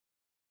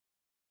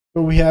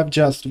So we have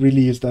just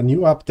released a new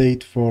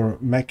update for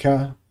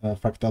Mecha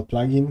Fractal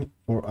plugin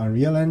for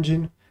Unreal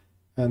Engine,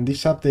 and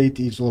this update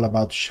is all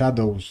about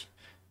shadows.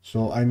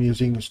 So I'm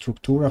using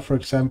Structura, for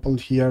example,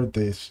 here,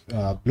 this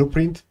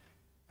blueprint,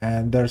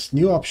 and there's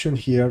new option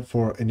here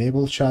for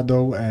enable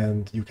shadow,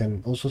 and you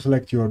can also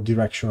select your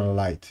directional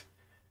light.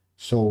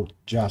 So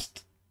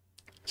just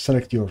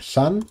select your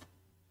sun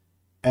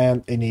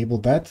and enable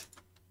that.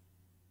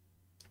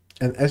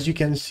 And as you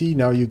can see,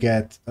 now you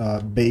get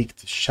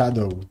baked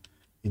shadow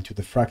into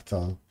the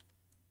fractal.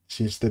 This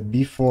is the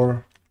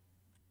before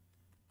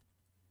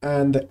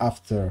and the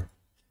after.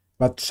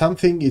 But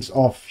something is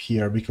off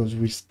here because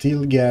we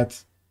still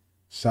get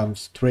some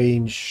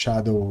strange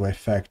shadow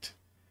effect.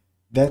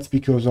 That's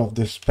because of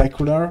the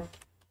specular.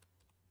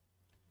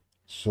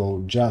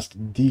 So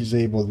just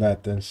disable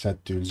that and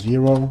set to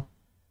 0.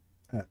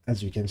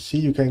 As you can see,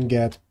 you can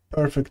get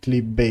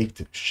perfectly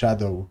baked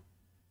shadow.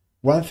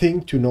 One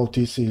thing to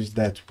notice is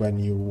that when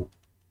you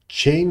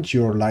change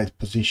your light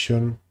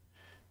position,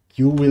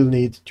 you will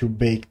need to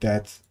bake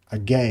that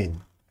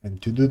again.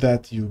 And to do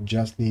that, you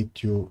just need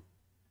to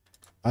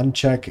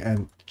uncheck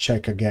and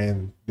check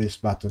again this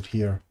button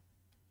here.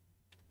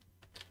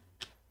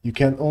 You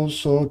can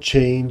also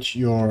change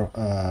your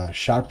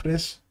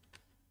sharpness.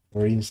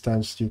 For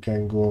instance, you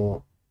can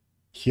go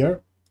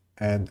here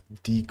and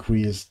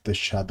decrease the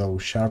shadow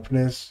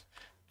sharpness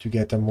to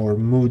get a more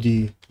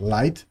moody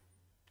light.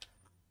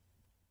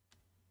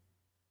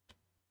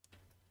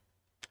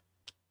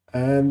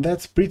 And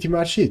that's pretty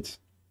much it.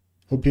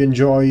 Hope you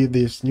enjoy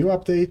this new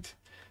update,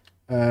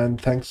 and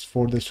thanks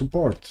for the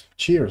support.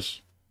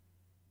 Cheers!